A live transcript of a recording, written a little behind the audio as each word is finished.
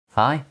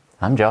Hi,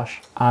 I'm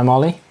Josh. I'm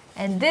Ollie.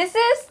 And this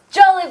is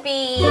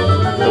Jollybean.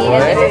 And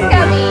this is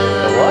Gabby.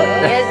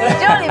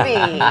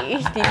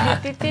 It's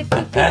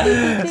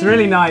Jollybean. It's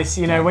really nice,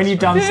 you know, when you've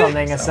done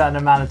something a certain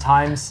amount of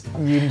times,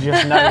 you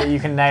just know that you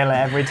can nail it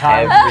every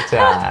time. Every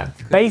time.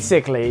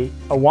 Basically,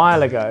 a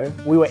while ago,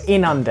 we were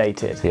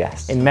inundated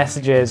in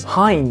messages.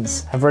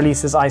 Heinz have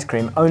released this ice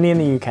cream only in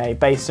the UK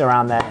based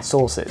around their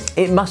sauces.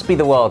 It must be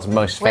the world's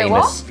most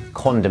famous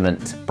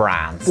condiment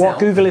brand. What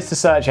Google is to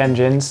search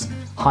engines,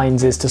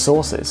 Heinz is to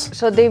sauces.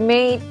 So they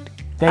made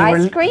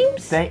ice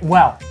creams?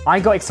 Well,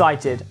 I got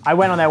excited. I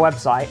went on their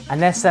website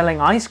and they're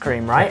selling ice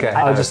cream, right? Okay.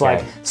 I was just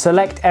like,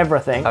 select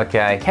everything.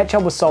 Okay.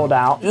 Ketchup was sold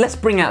out. Let's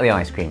bring out the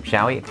ice cream,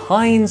 shall we?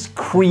 Heinz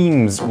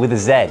creams with a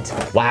Z.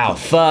 Wow,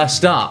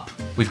 first up,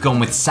 we've gone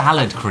with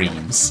salad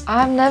creams.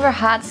 I've never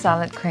had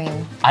salad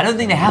cream. I don't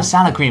think they have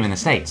salad cream in the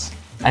States.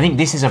 I think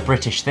this is a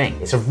British thing.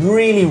 It's a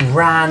really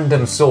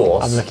random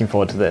sauce. I'm looking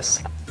forward to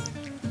this.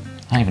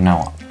 I don't even know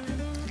what.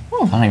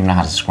 I don't even know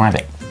how to describe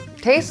it.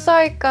 Tastes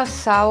like a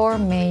sour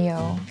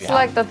mayo. It's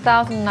like the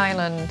Thousand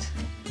Island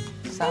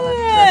salad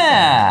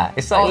Yeah,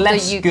 it's like Of the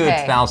less UK.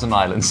 good Thousand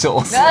Island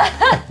sauce.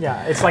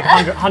 Yeah, it's like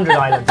 100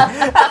 Island.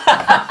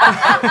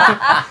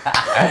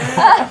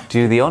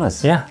 Do the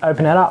honours. Yeah,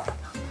 open it up.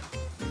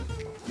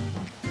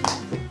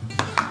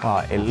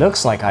 Oh, it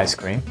looks like ice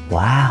cream.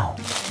 Wow.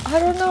 I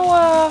don't know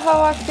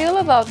how I feel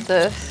about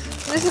this.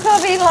 This is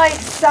gonna be like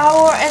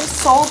sour and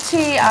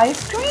salty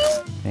ice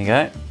cream? There you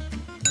go.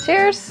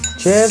 Cheers.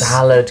 Cheers.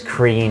 Salad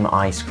cream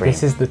ice cream.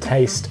 This is the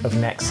taste of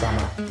next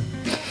summer.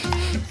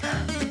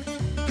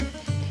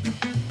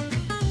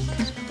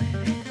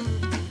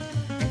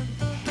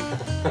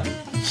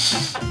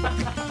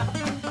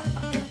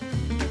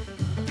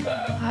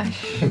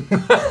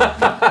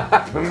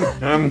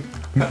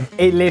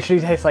 It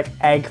literally tastes like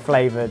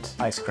egg-flavored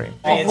ice cream.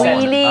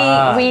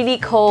 Really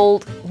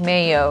cold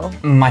mayo.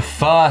 My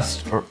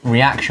first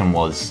reaction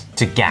was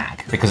to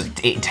gag because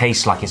it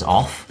tastes like it's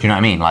off. Do you know what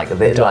I mean? Like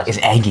it's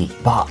eggy,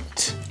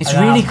 but it's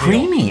really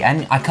creamy,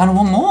 and I kind of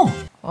want more.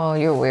 Oh,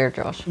 you're weird,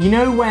 Josh. You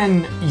know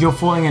when you're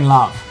falling in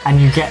love and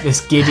you get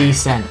this giddy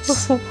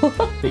sense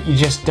that you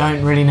just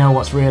don't really know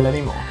what's real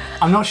anymore?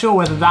 I'm not sure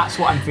whether that's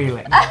what I'm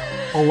feeling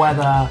or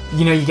whether,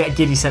 you know, you get a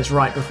giddy sense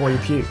right before you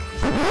puke.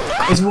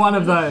 It's one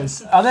of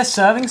those. Are there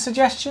serving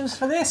suggestions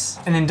for this?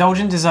 An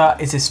indulgent dessert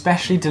is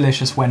especially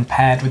delicious when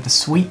paired with the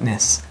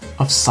sweetness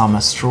of summer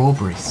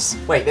strawberries.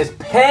 Wait, there's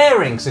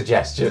pairing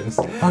suggestions.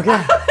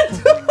 Okay.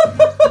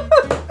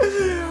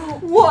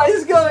 What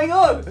is going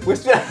on?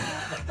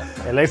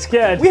 It looks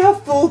good. We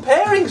have full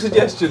pairing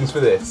suggestions for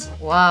this.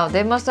 Wow,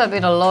 there must have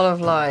been a lot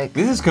of like...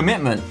 This is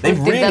commitment. They've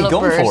really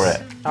gone for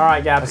it. All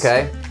right, Gabs.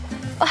 Okay.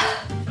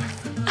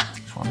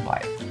 Just one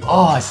bite.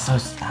 Oh, it's so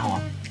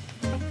sour.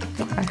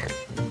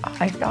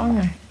 I don't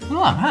know.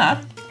 Oh, I've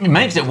had. It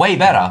makes it way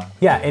better.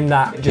 Yeah, in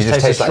that it just It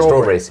tastes like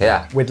strawberries,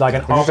 yeah. with like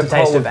an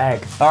aftertaste of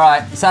egg. All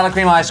right, salad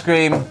cream ice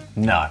cream.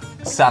 No.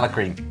 Salad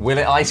cream. Will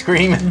it ice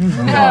cream?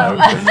 No.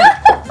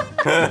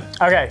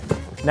 Okay,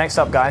 next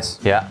up, guys.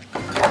 Yeah.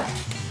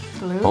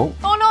 Oh.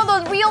 Oh no,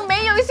 the real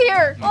mayo is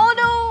here. Oh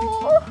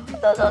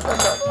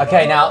no.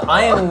 Okay, now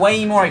I am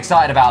way more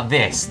excited about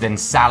this than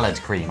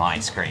salad cream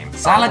ice cream.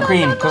 Salad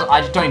cream, because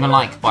I just don't even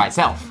like by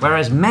itself.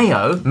 Whereas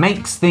mayo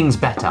makes things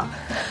better.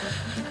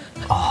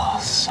 Oh,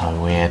 so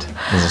weird.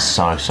 This is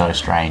so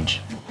strange.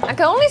 I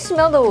can only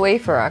smell the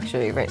wafer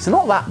actually, right? It's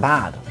not that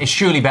bad. It's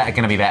surely going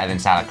to be better than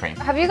salad cream.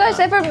 Have you guys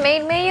ever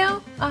made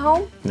mayo at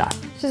home? No.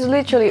 This is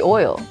literally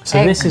oil. So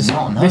Egg. this is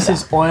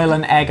oil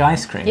and egg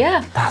ice cream.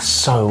 Yeah. That's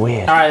so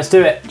weird. All right, let's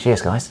do it.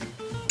 Cheers, guys.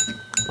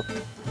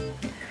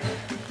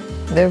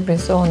 They've been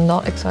so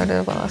not excited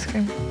about ice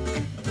cream.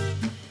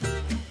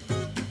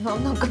 No,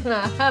 I'm not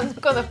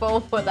gonna fall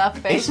for that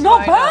face. It's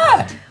not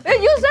bad.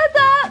 You said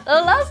that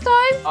last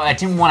time. I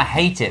didn't want to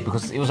hate it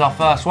because it was our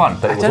first one,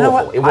 but it was I don't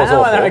awful.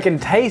 know whether I can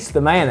taste the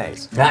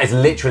mayonnaise. That is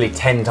literally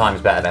 10 times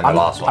better than the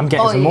last one. I'm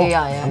getting some more.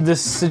 Yeah. The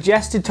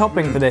suggested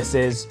topping for this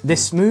is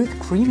this smooth,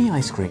 creamy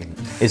ice cream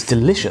is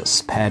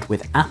delicious paired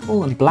with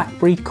apple and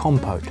blackberry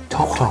compote,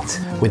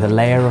 topped with a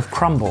layer of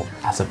crumble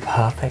as a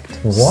perfect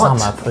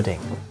summer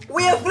pudding.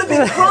 We are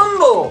flipping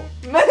crumble,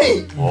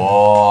 mate.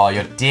 Oh,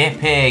 you're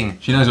dipping.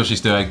 She knows what she's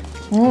doing.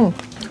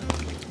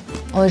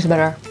 Oh, it's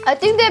better. I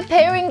think they're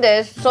pairing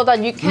this so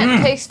that you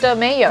can't taste the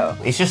mayo.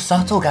 It's just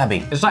subtle,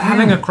 Gabby. It's like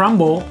having a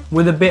crumble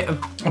with a bit of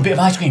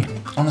ice cream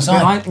on the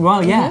side.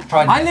 Well, yeah.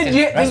 Tried I this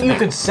legit think you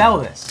recipe. could sell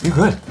this. You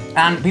could.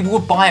 And people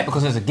would buy it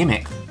because it's a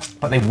gimmick,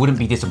 but they wouldn't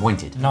be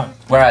disappointed. No.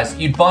 Whereas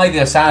you'd buy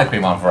the salad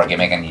cream one for a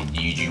gimmick and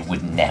you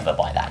would never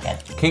buy that again.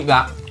 Keep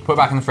that, put it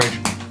back in the fridge.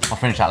 I'll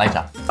finish that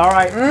later. All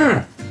right.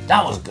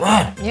 That was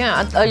good.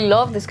 Yeah, I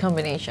love this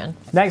combination.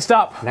 Next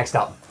up.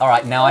 All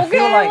right, now I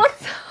feel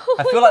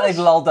like they've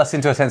lulled us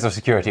into a sense of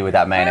security with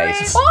that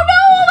mayonnaise. Oh no!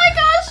 Oh my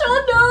gosh!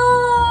 Oh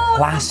no!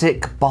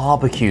 Classic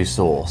barbecue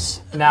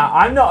sauce. Now,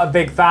 I'm not a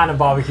big fan of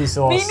barbecue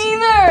sauce. Me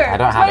neither. I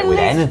don't have it with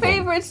My anything. least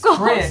favorite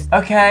sauce.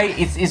 Okay,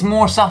 it's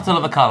more subtle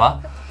of a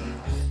colour.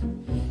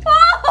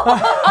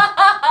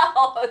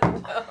 Oh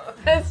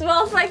no! It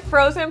smells like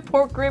frozen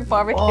pork rib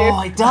barbecue.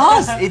 Oh, it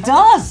does. It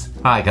does.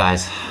 All right,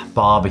 guys.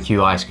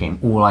 Barbecue ice cream.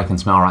 All I can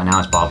smell right now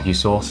is barbecue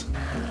sauce.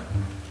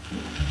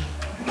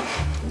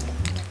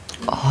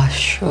 Oh,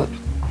 shoot.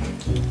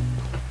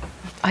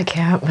 I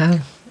can't,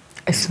 man.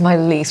 It's my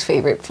least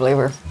favorite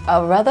flavor.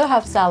 I'd rather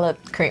have salad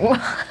cream.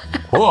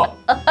 Whoa.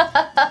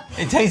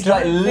 It tastes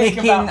like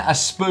licking a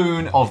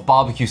spoon of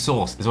barbecue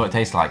sauce is what it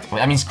tastes like.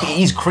 I mean, it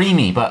is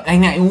creamy, but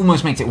it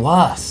almost makes it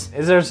worse.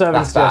 Is there a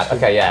serving suggestion?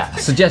 Okay, yeah.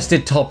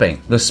 Suggested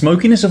topping. The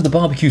smokiness of the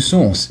barbecue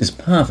sauce is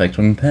perfect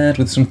when paired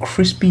with some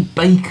crispy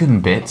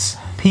bacon bits,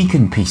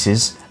 pecan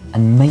pieces,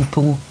 and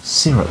maple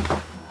syrup.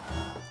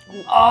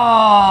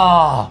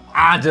 Ah,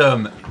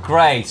 Adam,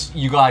 Grace,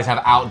 you guys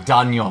have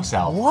outdone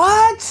yourself.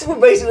 What? Well,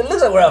 basically, it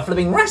looks like we're at a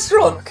flipping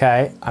restaurant.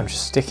 Okay, I'm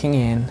just sticking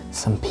in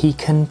some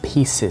pecan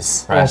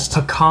pieces. Rest.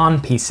 Or pecan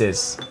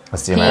pieces.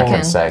 What's the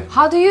Americans say?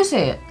 How do you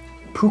say it?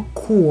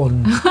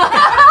 Pecan.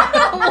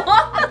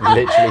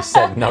 Literally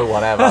said no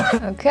one ever.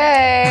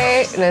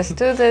 Okay, let's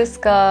do this,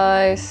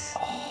 guys.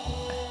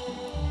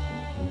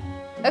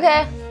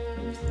 Okay.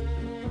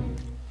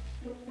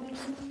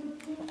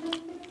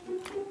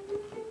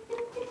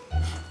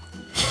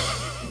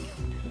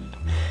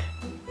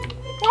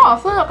 Oh, I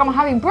feel like I'm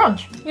having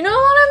brunch. You know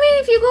what I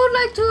mean? If you go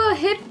like to a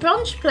hip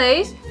brunch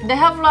place, they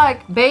have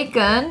like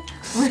bacon.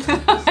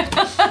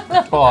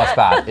 Oh, it's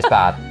bad. It's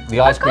bad. The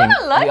ice cream.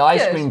 like The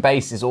ice it. cream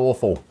base is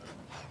awful.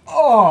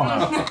 Oh.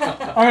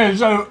 Okay,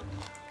 so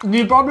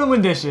the problem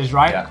with this is,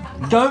 right?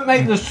 Don't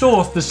make the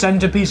sauce the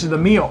centerpiece of the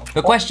meal.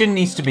 The question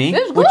needs to be: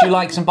 It's would you good.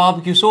 like some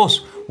barbecue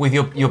sauce with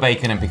your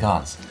bacon and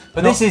pecans?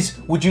 But this is: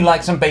 would you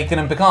like some bacon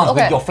and pecans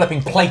Okay. with your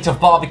flipping plate of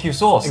barbecue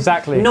sauce?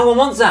 Exactly. No one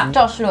wants that.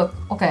 Josh, look.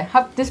 Okay,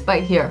 have this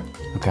bite here.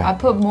 Okay. I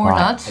put more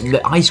nuts.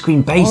 The ice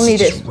cream base Only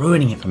is just this.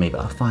 ruining it for me,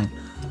 but fine.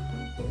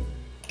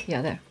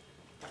 Yeah, there.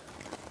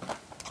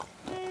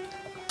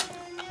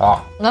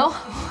 Oh, No?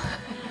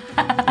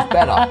 it's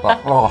better.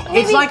 But, oh.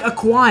 It's like a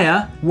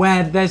choir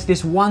where there's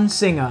this one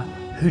singer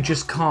who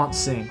just can't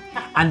sing,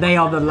 and they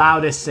are the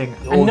loudest singer,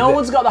 and no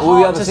one's got the all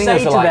heart other to say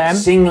singers to are like, them.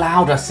 sing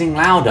louder, sing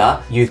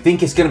louder. You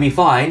think it's gonna be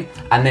fine,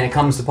 and then it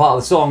comes to part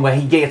of the song where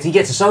he gets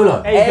a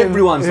solo.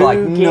 Everyone's like,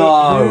 Who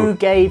no.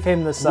 gave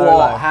him the solo?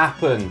 What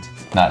happened?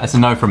 No, that's a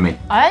no from me.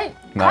 I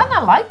kind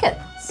of like it.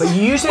 But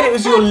you said it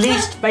was your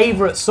least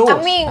favorite sauce.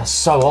 I mean, That's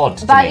so odd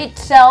to by me.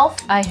 itself,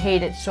 I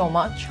hate it so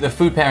much. The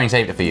food pairing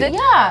saved it for you.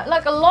 Yeah,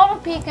 like a lot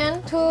of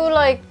pecan, two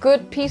like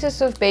good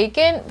pieces of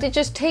bacon. They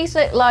just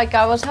tasted like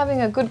I was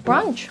having a good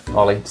brunch.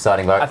 Ollie,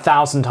 deciding vote.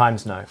 1,000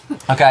 times no.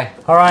 Okay.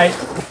 All right,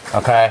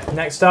 Okay.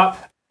 next up.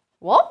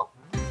 What?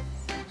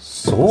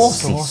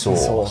 Saucy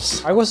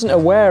sauce. I wasn't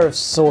aware of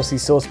saucy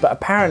sauce, but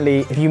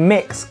apparently if you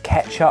mix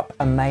ketchup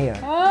and mayo.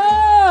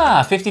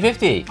 Ah,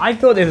 50-50. I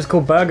thought it was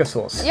called burger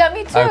sauce. Yeah,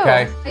 me too.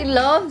 Okay. I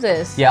love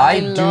this. Yeah,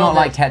 I do love not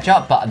like it.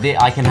 ketchup, but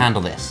I can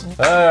handle this.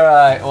 All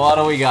right, what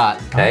do we got?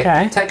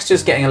 Okay.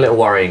 Texture's getting a little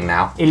worrying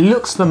now. It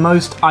looks the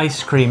most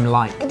ice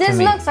cream-like to This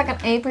me. looks like an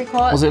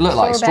apricot. Does it look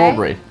like sorbet.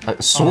 strawberry?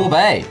 Like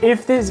sorbet?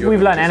 If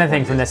we've learned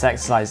anything from this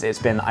exercise, it's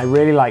been I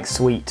really like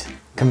sweet,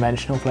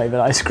 conventional flavored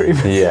ice cream.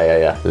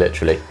 Yeah,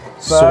 literally.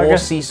 Burger-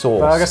 Saucy sauce.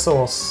 Burger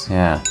sauce.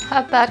 Yeah.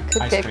 How bad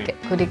could Ice cream.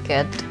 it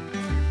get?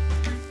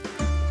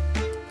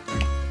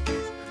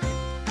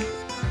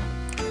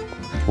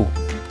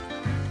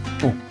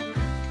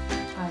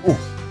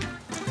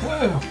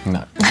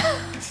 No.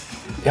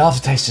 The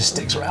aftertaste just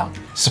sticks around.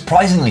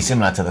 Surprisingly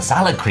similar to the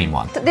salad cream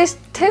one. This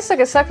tastes like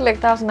exactly like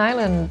Thousand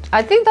Island.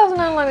 I think Thousand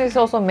Island is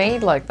also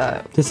made like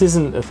that. This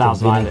isn't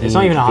 1,000 islands. It's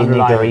not even 100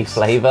 vinegary islands.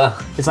 flavour.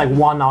 It's like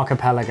one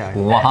archipelago.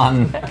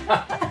 One.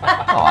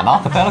 Oh, an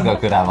archipelago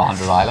could have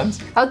 100 islands.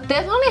 I'll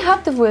definitely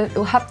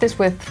have this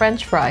with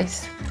French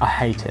fries. I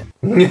hate it.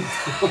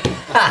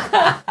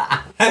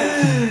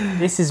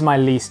 This is my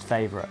least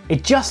favorite.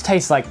 It just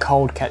tastes like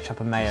cold ketchup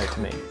and mayo to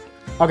me.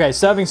 Okay,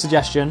 serving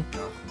suggestion.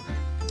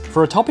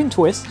 For a topping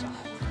twist,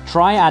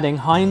 try adding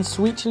Heinz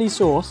sweet chili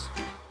sauce,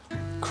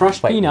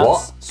 crushed Wait, peanuts,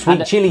 what? Sweet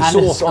and chili and a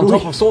sauce on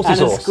top of saucy and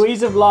sauce? a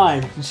squeeze of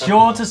lime,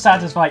 sure to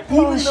satisfy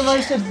even the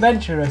most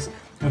adventurous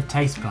of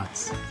taste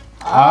buds.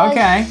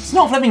 Okay. It's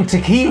not flipping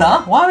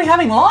tequila. Why are we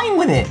having lime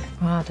with it?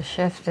 Ah, the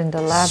chef in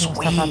the lab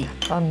must have had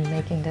fun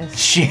making this.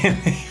 Chili.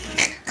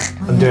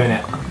 I'm doing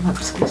it.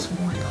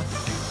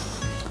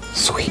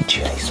 Sweet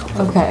chili sauce.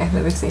 Okay,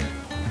 let me see.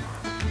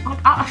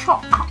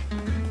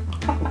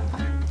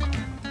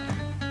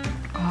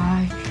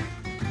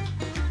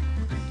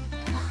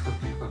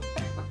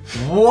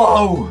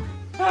 Whoa!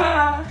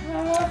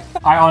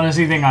 I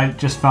honestly think I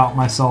just felt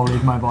my soul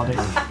leave my body.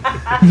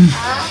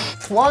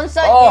 Once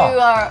that Oh, you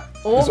are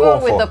over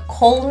with awful. the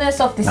coldness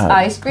of this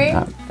ice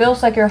cream,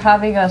 feels like you're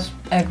having a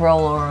egg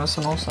roll or a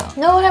samosa.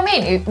 Know what I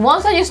mean?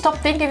 Once that you stop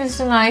thinking it's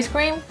an ice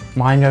cream,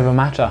 Mind over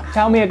matter.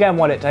 Tell me again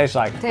what it tastes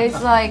like.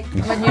 tastes like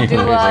when you do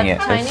You're a losing it.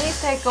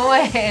 Chinese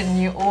takeaway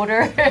and you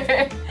order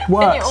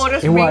Works. and you order It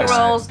spring works.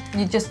 rolls,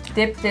 you just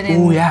dipped it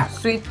in Ooh, yeah.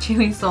 sweet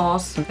chili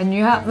sauce, and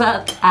you have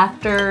that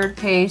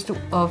aftertaste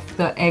of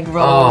the egg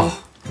roll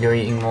Oh, you're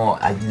eating more.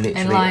 I literally.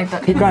 and like the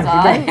Keep going,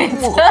 keep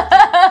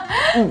inside.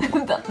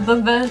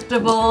 the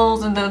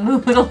vegetables and the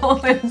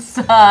noodle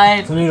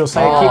inside. The noodles,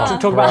 say, keep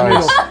talking about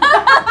noodles.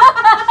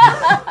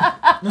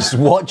 Just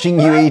watching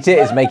you eat it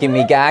is making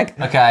me gag.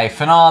 Okay,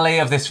 finale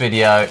of this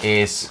video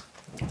is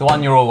the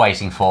one you're all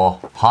waiting for.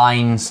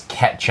 Heinz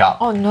ketchup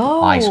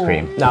ice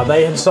cream. Now,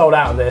 they had sold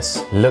out of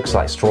this. Looks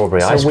like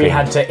strawberry ice So cream. we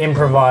had to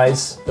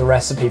improvise the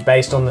recipe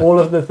based on all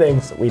of the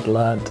things that we'd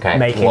learned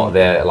making. What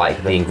are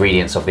the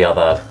ingredients of the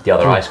other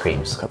ice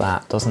creams? Look at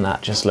that, doesn't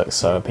that just look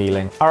so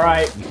appealing? All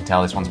right. You can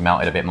tell this one's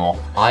melted a bit more.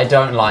 I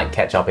don't like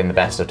ketchup in the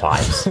best of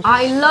times.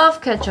 I love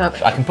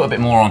ketchup. I can put a bit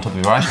more on top of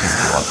your ice cream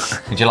if you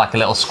want. Would you like a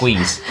little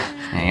squeeze?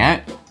 There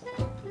you go.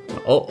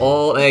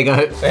 Oh, there you go.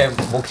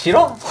 먹기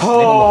싫어?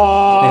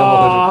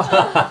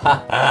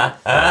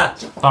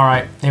 All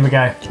right, here we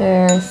go.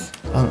 Cheers.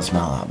 Doesn't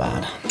smell that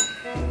bad.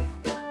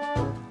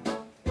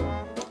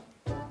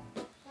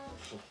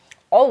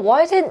 Oh,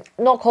 why is it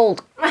not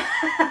cold?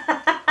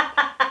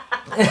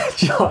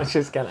 Josh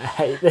is gonna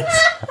hate this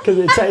because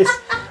it tastes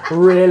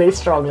really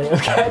strongly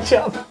of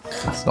ketchup.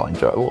 That's not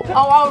enjoyable.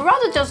 Oh, I'd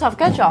rather just have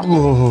ketchup.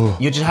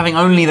 You're just having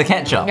only the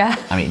ketchup? Yeah.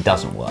 I mean, it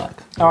doesn't work.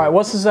 All right,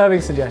 what's the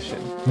serving suggestion?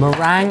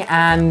 Meringue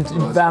and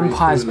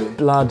vampire's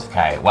blood.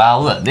 Okay,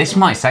 well, look, this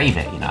might save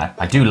it, you know.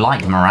 I do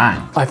like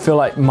meringue. I feel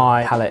like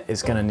my palate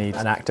is gonna need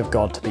an act of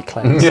God to be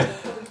cleansed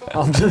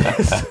after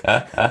this.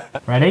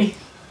 Ready?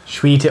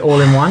 Should we eat it all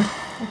in one?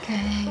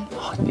 Okay.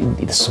 Oh,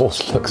 the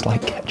sauce looks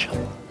like ketchup.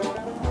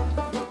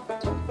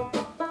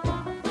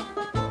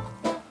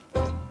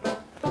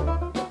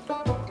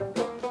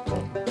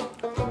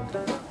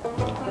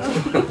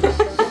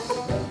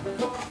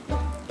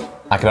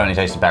 I could only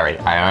taste the berry.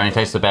 I only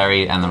taste the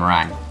berry and the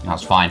meringue.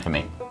 That's fine for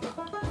me.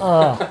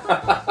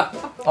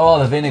 Oh,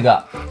 the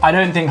vinegar. I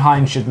don't think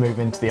Heinz should move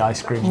into the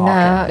ice cream No,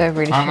 market. I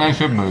really I think they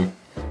should move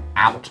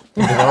out.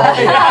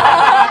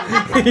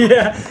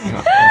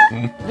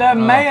 The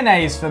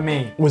mayonnaise for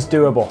me was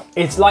doable.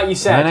 It's like you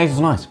said, Mayonnaise is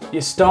nice.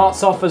 it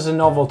starts off as a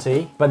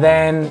novelty, but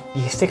then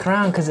you stick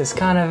around because it's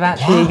kind of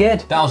actually good.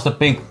 That was the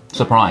big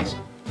surprise,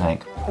 I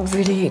think. I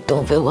really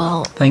don't feel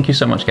well. Thank you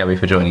so much, Gabby,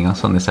 for joining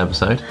us on this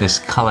episode, this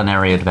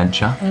culinary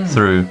adventure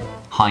through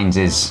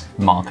Heinz's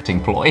marketing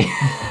ploy.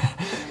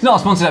 It's not a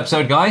sponsored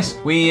episode, guys.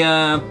 We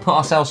put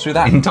ourselves through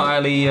that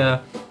entirely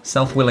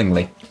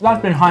self-willingly.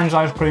 That's been Heinz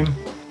ice cream.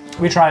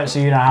 We try it so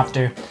you don't have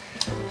to.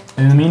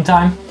 In the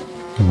meantime,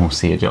 We'll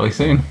see you jolly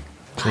soon.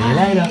 see you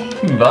later.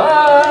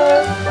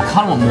 Bye! I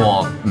kind of want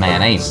more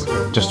mayonnaise,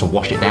 just to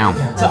wash it down.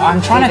 So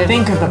I'm trying to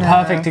think of the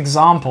perfect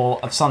example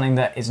of something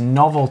that is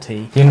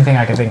novelty. The only thing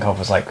I could think of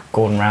was like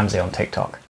Gordon Ramsay on TikTok.